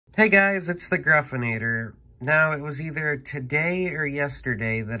Hey guys, it's the Gruffinator. Now, it was either today or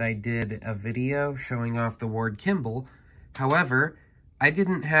yesterday that I did a video showing off the Ward Kimball. However, I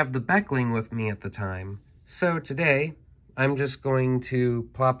didn't have the Boeckling with me at the time. So today, I'm just going to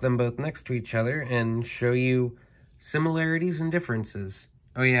plop them both next to each other and show you similarities and differences.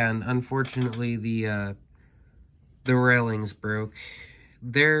 Oh yeah, and unfortunately the railings broke.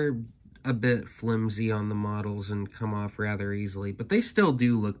 They're a bit flimsy on the models and come off rather easily, but they still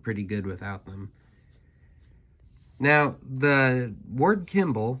do look pretty good without them. Now, the Ward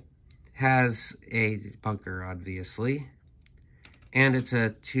Kimball has a bunker, obviously, and it's a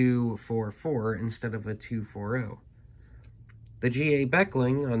 244 instead of a 240. The GA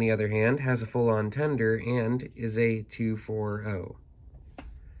Boeckling, on the other hand, has a full-on tender and is a 240.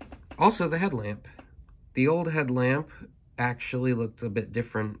 Also, the headlamp. The old headlamp actually looked a bit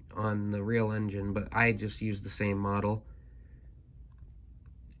different on the real engine, but I just used the same model.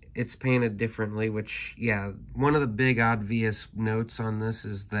 It's painted differently, which, yeah, one of the big obvious notes on this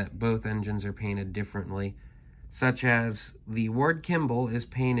is that both engines are painted differently, such as the Ward Kimball is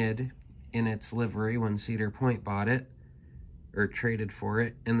painted in its livery when Cedar Point bought it, or traded for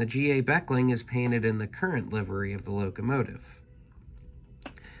it, and the GA Boeckling is painted in the current livery of the locomotive.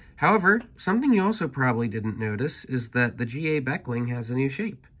 However, something you also probably didn't notice is that the GA Boeckling has a new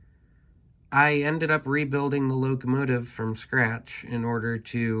shape. I ended up rebuilding the locomotive from scratch in order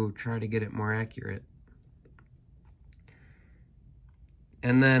to try to get it more accurate.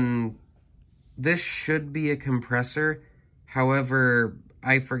 And then, this should be a compressor. However,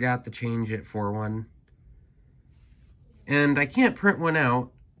 I forgot to change it for one. And I can't print one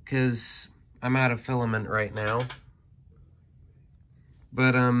out because I'm out of filament right now.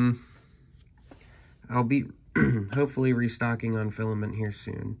 But, I'll be hopefully restocking on filament here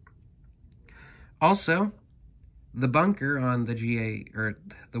soon. Also, the bunker on the GA, or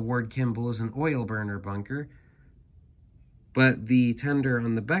the Ward Kimball, is an oil burner bunker, but the tender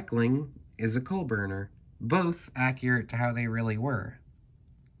on the Boeckling is a coal burner, both accurate to how they really were.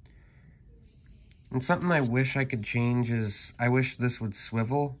 And something I wish I could change is, I wish this would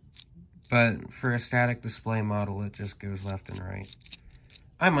swivel, but for a static display model, it just goes left and right.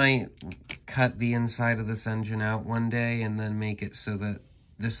 I might cut the inside of this engine out one day and then make it so that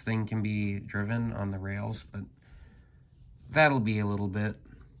this thing can be driven on the rails, but that'll be a little bit.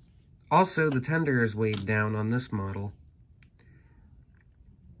 Also, the tender is weighed down on this model.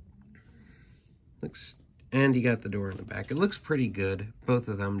 And you got the door in the back. It looks pretty good. Both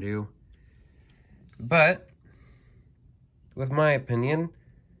of them do. But, with my opinion,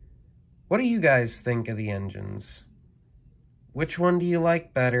 what do you guys think of the engines? Which one do you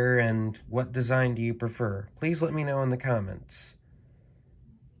like better, and what design do you prefer? Please let me know in the comments.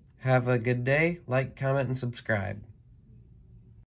 Have a good day. Like, comment, and subscribe.